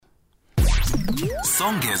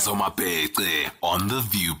Songezo Mapete on The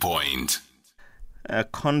Viewpoint. A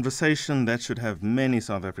conversation that should have many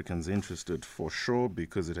South Africans interested for sure,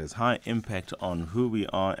 because it has high impact on who we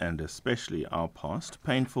are and especially our past,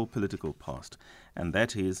 painful political past. And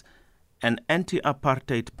that is an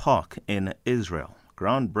anti-apartheid park in Israel.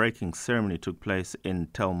 Groundbreaking ceremony took place in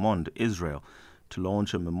Tel Mond, Israel, to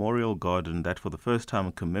launch a memorial garden that for the first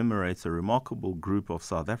time commemorates a remarkable group of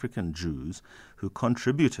South African Jews who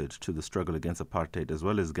contributed to the struggle against apartheid as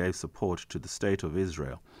well as gave support to the State of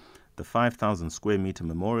Israel. The 5,000 square meter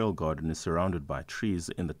memorial garden is surrounded by trees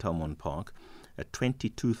in the Tel Mond Park, a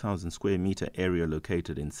 22,000 square meter area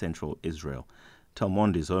located in central Israel. Tel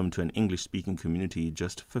Mond is home to an English-speaking community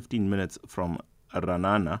just 15 minutes from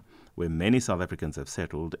Ra'anana, where many South Africans have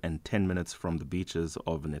settled, and 10 minutes from the beaches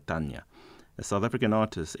of Netanya. A South African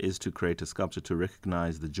artist is to create a sculpture to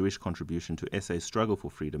recognize the Jewish contribution to SA's struggle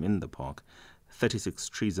for freedom in the park. 36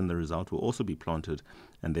 trees in the result will also be planted,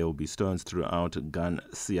 and there will be stones throughout Gan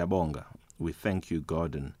Siyabonga. We thank you,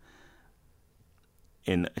 garden,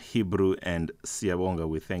 in Hebrew, and Siyabonga,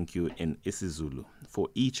 we thank you, in isiZulu, for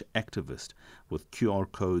each activist with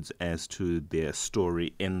QR codes as to their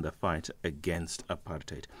story in the fight against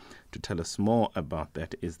apartheid. To tell us more about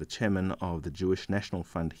that is the chairman of the Jewish National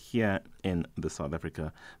Fund here in South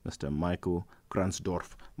Africa, Mr. Michael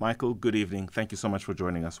Kransdorff. Michael, good evening. Thank you so much for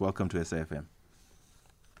joining us. Welcome to SAFM.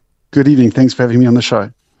 Good evening. Thanks for having me on the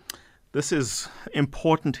show. This is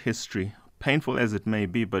important history, painful as it may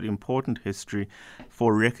be, but important history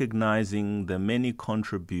for recognizing the many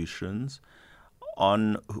contributions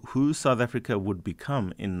on who South Africa would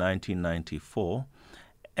become in 1994.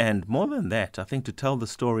 And more than that, I think to tell the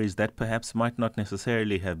stories that perhaps might not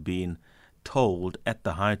necessarily have been told at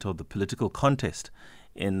the height of the political contest,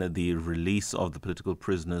 in the release of the political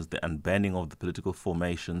prisoners, the unbanning of the political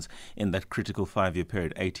formations in that critical 5-year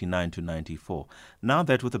period, 89 to 94. Now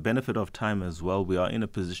that with the benefit of time as well, we are in a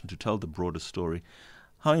position to tell the broader story.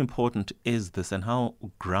 How important is this, and how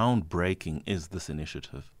groundbreaking is this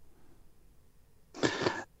initiative?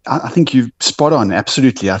 I think you're spot on.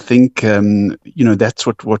 Absolutely. I think, that's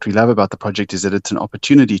what we love about the project, is that it's an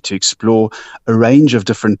opportunity to explore a range of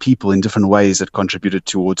different people in different ways that contributed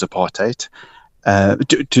towards apartheid,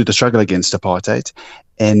 to the struggle against apartheid.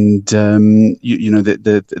 And,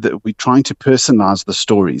 we're trying to personalize the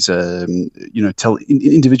stories, tell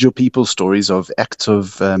individual people's stories of acts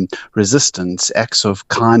of resistance, acts of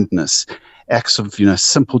kindness, acts of,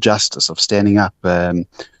 simple justice, of standing up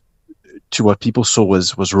to what people saw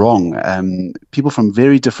was wrong. People from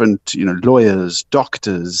very different, lawyers,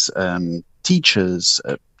 doctors, teachers,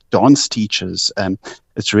 dance teachers.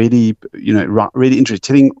 It's really, really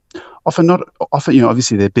interesting. Often,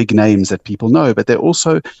 obviously they're big names that people know, but they're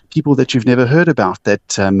also people that you've never heard about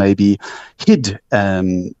that maybe hid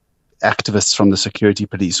activists from the security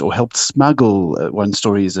police or helped smuggle. One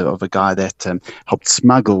story is of a guy that helped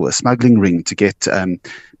smuggle a smuggling ring to get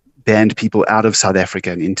banned people out of South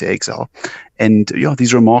Africa and into exile. And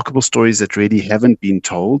these remarkable stories that really haven't been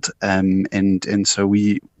told. And so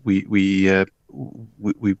we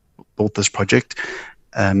built this project.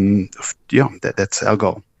 That's our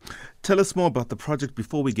goal. Tell us more about the project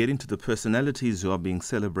before we get into the personalities who are being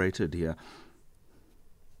celebrated here.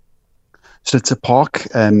 So it's a park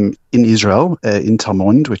in Israel, in Tel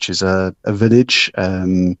Mond, which is a village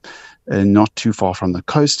not too far from the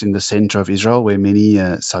coast in the center of Israel, where many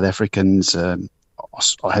South Africans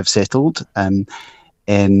have settled. And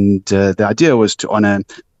the idea was to honor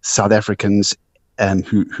South Africans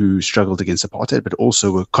who struggled against apartheid, but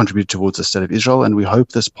also contributed towards the state of Israel. And we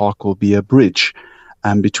hope this park will be a bridge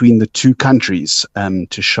between the two countries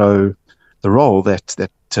to show the role that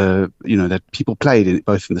people played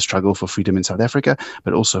both in the struggle for freedom in South Africa,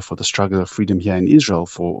 but also for the struggle of freedom here in Israel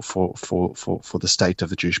for the state of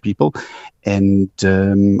the Jewish people. And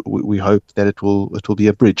we hope that it will be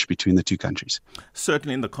a bridge between the two countries.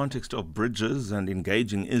 Certainly, in the context of bridges and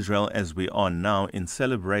engaging Israel as we are now in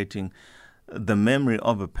celebrating the memory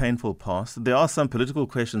of a painful past, there are some political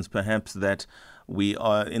questions perhaps that we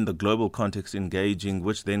are in the global context engaging,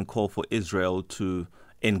 which then call for Israel to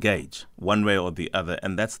engage one way or the other,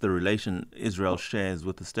 and that's the relation Israel shares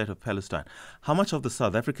with the state of Palestine. How much of the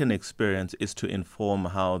South African experience is to inform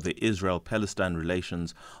how the Israel-Palestine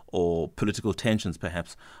relations or political tensions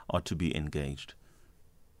perhaps are to be engaged?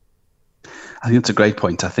 I think it's a great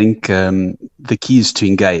point. I think the key is to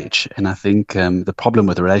engage, and I think the problem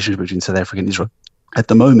with the relationship between South Africa and Israel at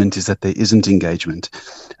the moment is that there isn't engagement.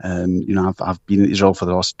 I've been in Israel for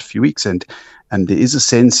the last few weeks, and there is a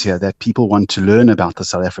sense here that people want to learn about the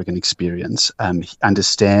South African experience,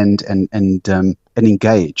 understand and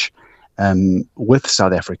engage. with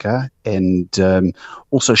South Africa, and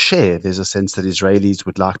also share. There's a sense that Israelis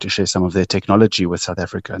would like to share some of their technology with South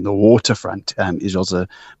Africa. And the waterfront, Israel's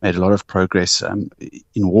made a lot of progress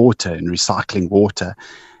in water, in recycling water,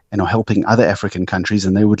 and are helping other African countries,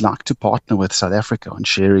 and they would like to partner with South Africa on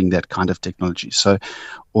sharing that kind of technology. So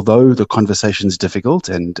although the conversation is difficult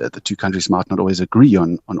and the two countries might not always agree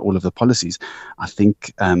on all of the policies, I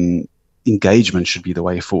think engagement should be the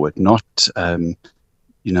way forward, not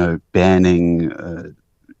banning,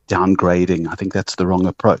 downgrading. I think that's the wrong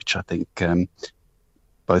approach. I think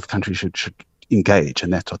both countries should engage,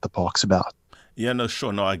 and that's what the park's about. Yeah, no,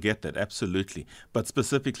 sure. No, I get that. Absolutely. But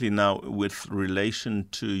specifically now with relation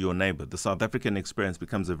to your neighbor, the South African experience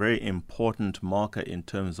becomes a very important marker in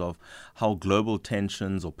terms of how global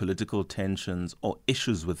tensions or political tensions or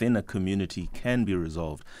issues within a community can be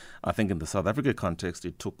resolved. I think in the South Africa context,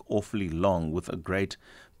 it took awfully long with a great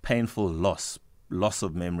painful loss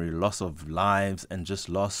of memory, loss of lives, and just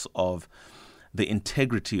loss of the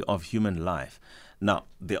integrity of human life. Now,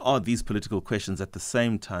 there are these political questions at the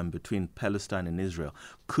same time between Palestine and Israel.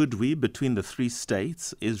 Could we, between the three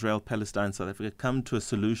states, Israel, Palestine, South Africa, come to a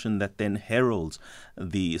solution that then heralds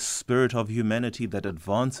the spirit of humanity, that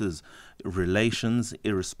advances relations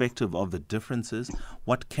irrespective of the differences?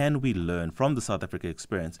 What can we learn from the South Africa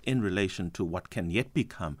experience in relation to what can yet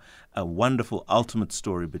become a wonderful ultimate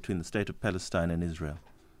story between the state of Palestine and Israel?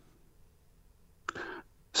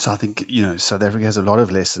 So I think, South Africa has a lot of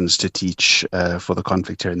lessons to teach for the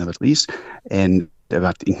conflict here in the Middle East, and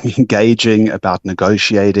about engaging, about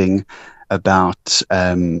negotiating, about,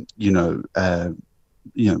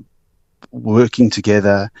 working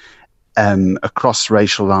together across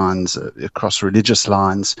racial lines, across religious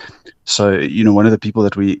lines. So, one of the people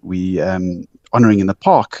that we honoring in the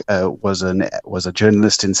park was a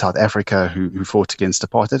journalist in South Africa who fought against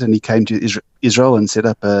apartheid, and he came to Israel and set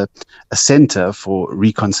up a center for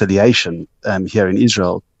reconciliation here in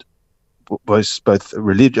Israel, both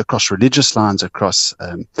across religious lines, across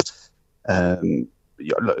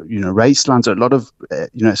race lines, a lot of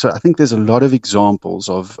So I think there's a lot of examples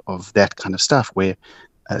of that kind of stuff where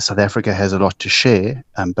South Africa has a lot to share,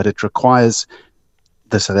 but it requires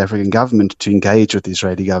the South African government to engage with the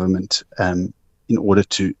Israeli government in order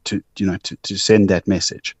to send that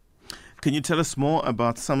message. Can you tell us more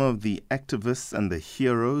about some of the activists and the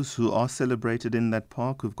heroes who are celebrated in that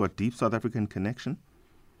park, who've got deep South African connection?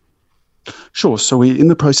 Sure. So we're in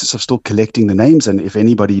the process of still collecting the names, and if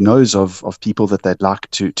anybody knows of people that they'd like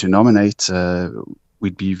to nominate,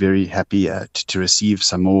 we'd be very happy to receive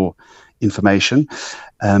some more information.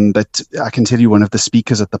 But I can tell you one of the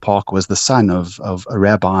speakers at the park was the son of a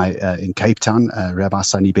rabbi in Cape Town, Rabbi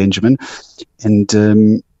Sonny Benjamin.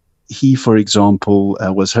 And he, for example,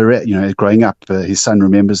 was growing up, his son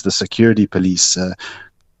remembers the security police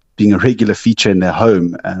being a regular feature in their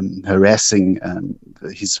home, harassing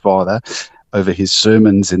his father over his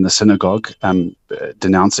sermons in the synagogue,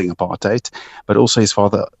 denouncing apartheid. But also his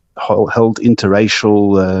father held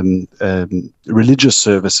interracial religious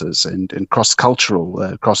services and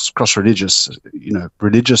cross-cultural, cross-religious,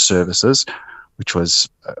 religious services, which was,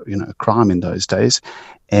 a crime in those days,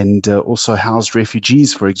 and also housed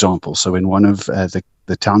refugees, for example. So when one of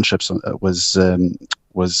the townships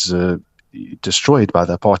was destroyed by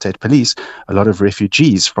the apartheid police, a lot of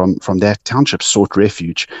refugees from that township sought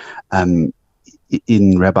refuge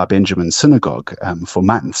in Rabbi Benjamin's synagogue for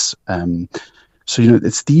months. So,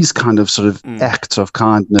 it's these kind of sort of acts of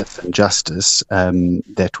kindness and justice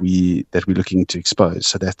that we're looking to expose.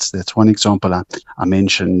 So that's one example. I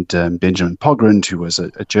mentioned Benjamin Pogrund, who was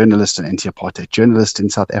a journalist, an anti-apartheid journalist in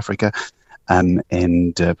South Africa, and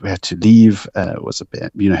had to leave. Had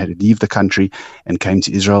to leave the country and came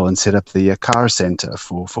to Israel and set up the Car Center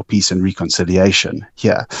for Peace and Reconciliation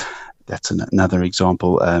here. That's another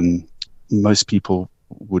example. Most people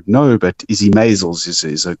would know, but Izzy Maisels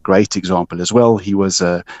is a great example as well. He was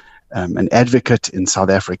an advocate in South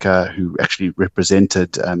Africa who actually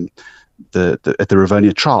represented at the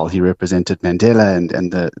Rivonia trial. He represented Mandela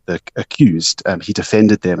and the accused. He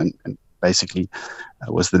defended them and basically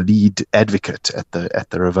was the lead advocate at the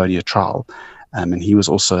Rivonia trial. And he was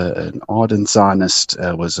also an ardent Zionist,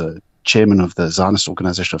 was a chairman of the Zionist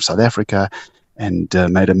Organization of South Africa, and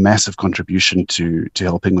made a massive contribution to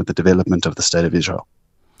helping with the development of the State of Israel.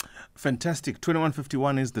 Fantastic.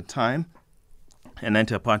 21:51 is the time. An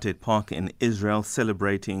anti-apartheid park in Israel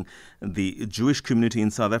celebrating the Jewish community in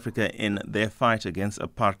South Africa in their fight against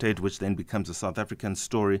apartheid, which then becomes a South African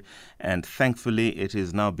story. And thankfully, it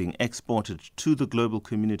is now being exported to the global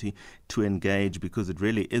community to engage, because it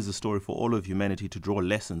really is a story for all of humanity to draw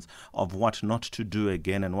lessons of what not to do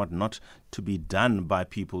again and what not to be done by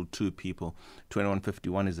people to people.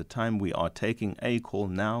 2151 is the time. We are taking a call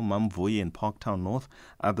now. Mamvuyi in Parktown North.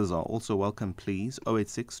 Others are also welcome, please.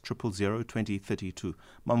 086 000 2032.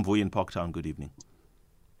 Mamvuyi in Parktown, good evening.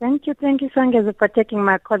 Thank you, Sangeza, for taking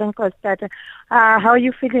my call and call starter. How are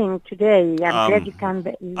you feeling today? I'm glad you come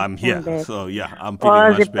back. I'm here, so yeah, I'm feeling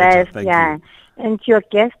all much better. Thank you. And to your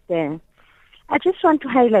guest there, I just want to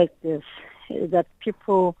highlight this, that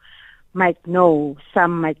people might know,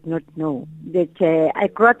 some might not know, that I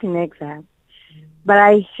grew up in exile, but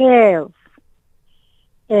I have,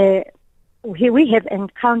 we have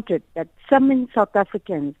encountered that some South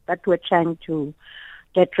Africans that were trying to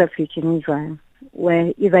get refuge in Israel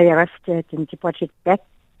were either arrested and deported back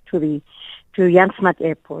to Jan Smuts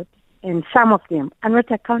Airport, and some of them are not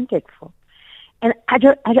accounted for. And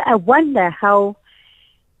I wonder how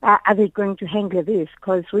are they going to handle this,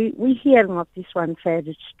 because we're hearing of this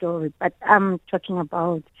one-sided story, but I'm talking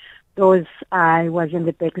about those I was in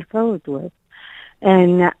the battlefield with.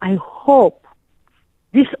 And I hope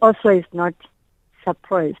this also is not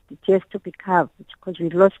suppressed. It has to be covered, because we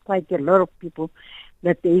lost quite a lot of people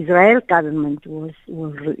that the Israel government will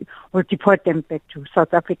deport them back to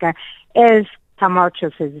South Africa, as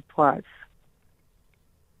tumultuous as it was.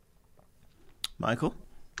 Michael?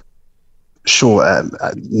 Sure.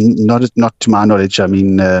 Not to my knowledge. I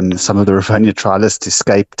mean, some of the Rivonia trialists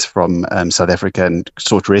escaped from South Africa and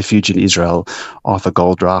sought refuge in Israel. Arthur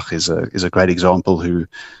Goldreich is a great example who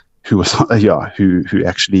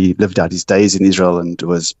actually lived out his days in Israel and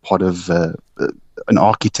was part of an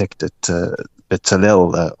architect at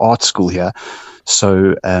Bezalel art school here.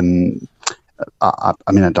 So, I mean,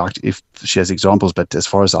 I'd like if she has examples, but as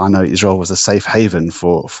far as I know, Israel was a safe haven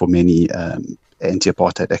for many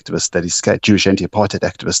anti-apartheid activists that escaped, Jewish anti-apartheid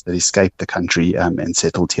activists that escaped the country and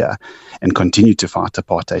settled here and continued to fight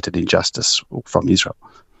apartheid and injustice from Israel.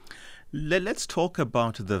 Let's talk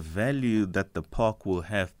about the value that the park will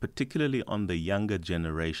have, particularly on the younger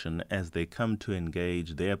generation as they come to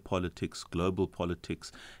engage their politics, global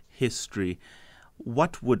politics, history.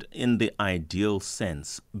 What would, in the ideal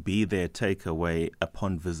sense, be their takeaway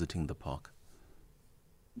upon visiting the park?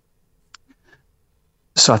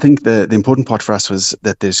 So I think the important part for us was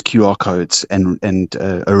that there's QR codes and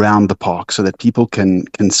around the park so that people can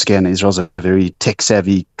scan. Israel's a very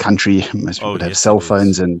tech-savvy country. Most people have cell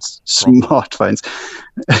phones and smartphones.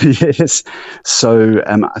 Yes. So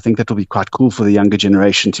I think that will be quite cool for the younger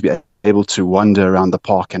generation to be able to wander around the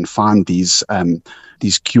park and find these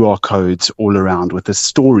QR codes all around with the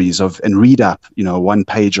stories and read up, a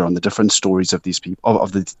one-pager on the different stories of these people,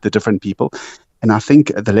 of the different people. And I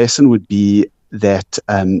think the lesson would be that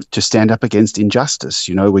to stand up against injustice.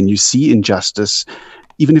 When you see injustice,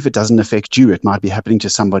 even if it doesn't affect you, it might be happening to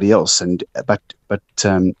somebody else. But it's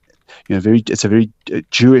a very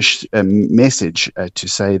Jewish message to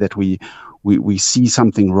say that we see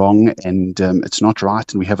something wrong and it's not right,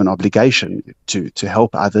 and we have an obligation to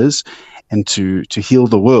help others and to heal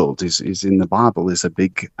the world. Is in the Bible is a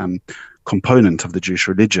big component of the Jewish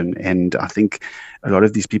religion, and I think a lot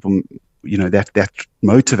of these people,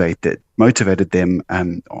 that motivated them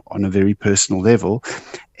on a very personal level.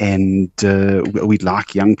 And we'd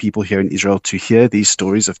like young people here in Israel to hear these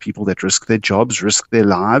stories of people that risk their jobs, risk their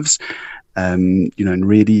lives, and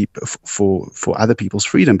really for other people's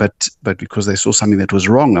freedom, but because they saw something that was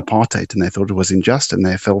wrong, apartheid, and they thought it was unjust, and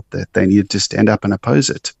they felt that they needed to stand up and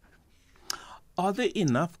oppose it. Are there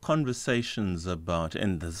enough conversations about,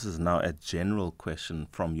 and this is now a general question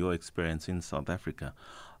from your experience in South Africa,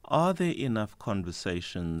 are there enough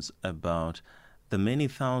conversations about the many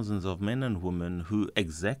thousands of men and women who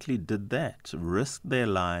exactly did that, risked their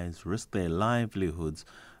lives, risked their livelihoods,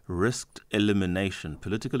 risked elimination,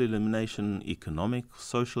 political elimination, economic,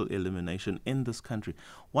 social elimination in this country?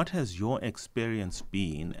 What has your experience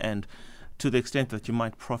been? And to the extent that you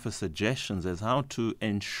might proffer suggestions as how to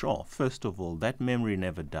ensure, first of all, that memory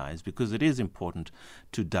never dies, because it is important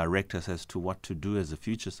to direct us as to what to do as a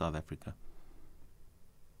future South Africa.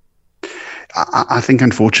 I think,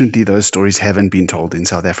 unfortunately, those stories haven't been told in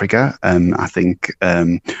South Africa. I think,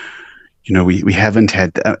 we haven't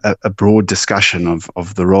had a broad discussion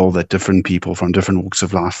of the role that different people from different walks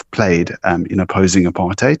of life played in opposing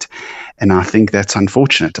apartheid. And I think that's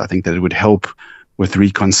unfortunate. I think that it would help with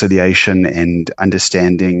reconciliation and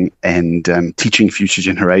understanding and teaching future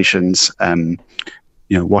generations,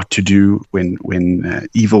 what to do when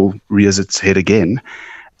evil rears its head again.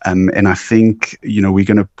 And I think, we're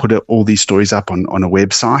going to put all these stories up on our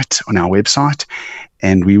website,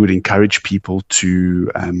 And we would encourage people to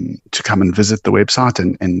come and visit the website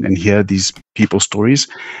and hear these people's stories.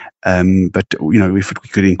 But if we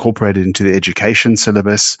could incorporate it into the education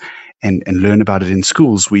syllabus and learn about it in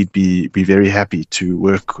schools, we'd be very happy to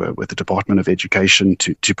work with the Department of Education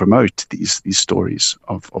to promote these stories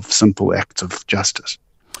of simple acts of justice.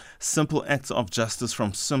 Simple acts of justice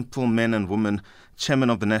from simple men and women. Chairman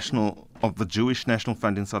of the Jewish National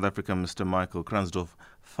Fund in South Africa, Mr. Michael Kransdorff.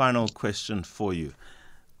 Final question for you.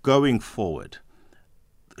 Going forward,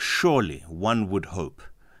 surely one would hope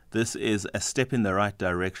this is a step in the right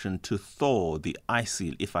direction to thaw the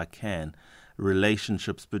icy, if I can,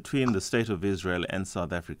 relationships between the State of Israel and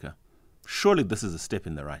South Africa. Surely this is a step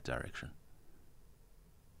in the right direction.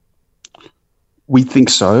 We think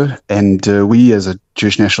so, and we as a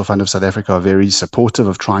Jewish National Fund of South Africa are very supportive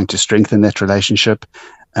of trying to strengthen that relationship.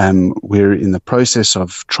 We're in the process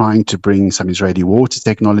of trying to bring some Israeli water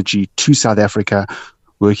technology to South Africa,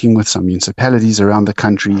 working with some municipalities around the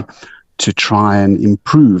country to try and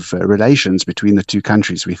improve relations between the two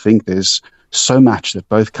countries. We think there's so much that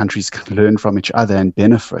both countries can learn from each other and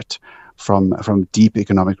benefit from deep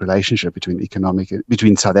economic relationship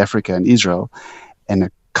between South Africa and Israel, and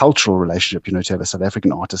a cultural relationship. To have a South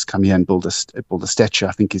African artist come here and build a statue,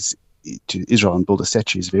 I think to Israel and build a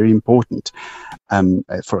statue is very important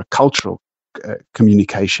for a cultural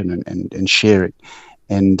communication and sharing.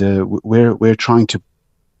 And we're trying to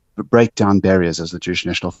break down barriers as the Jewish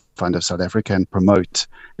National Fund of South Africa and promote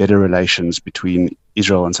better relations between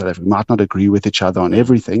Israel and South Africa. We might not agree with each other on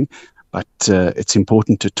everything, but it's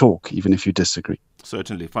important to talk, even if you disagree.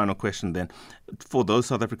 Certainly. Final question then. For those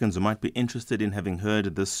South Africans who might be interested in having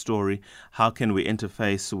heard this story, how can we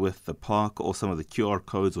interface with the park or some of the QR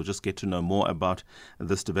codes, or just get to know more about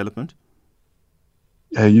this development?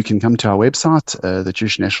 You can come to our website, the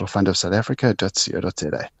Jewish National Fund of South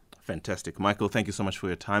Africa.co.za. Fantastic. Michael, thank you so much for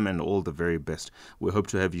your time and all the very best. We hope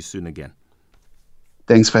to have you soon again.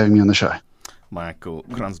 Thanks for having me on the show. Michael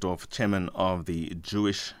Kransdorff, Chairman of the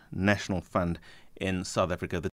Jewish National Fund in South Africa.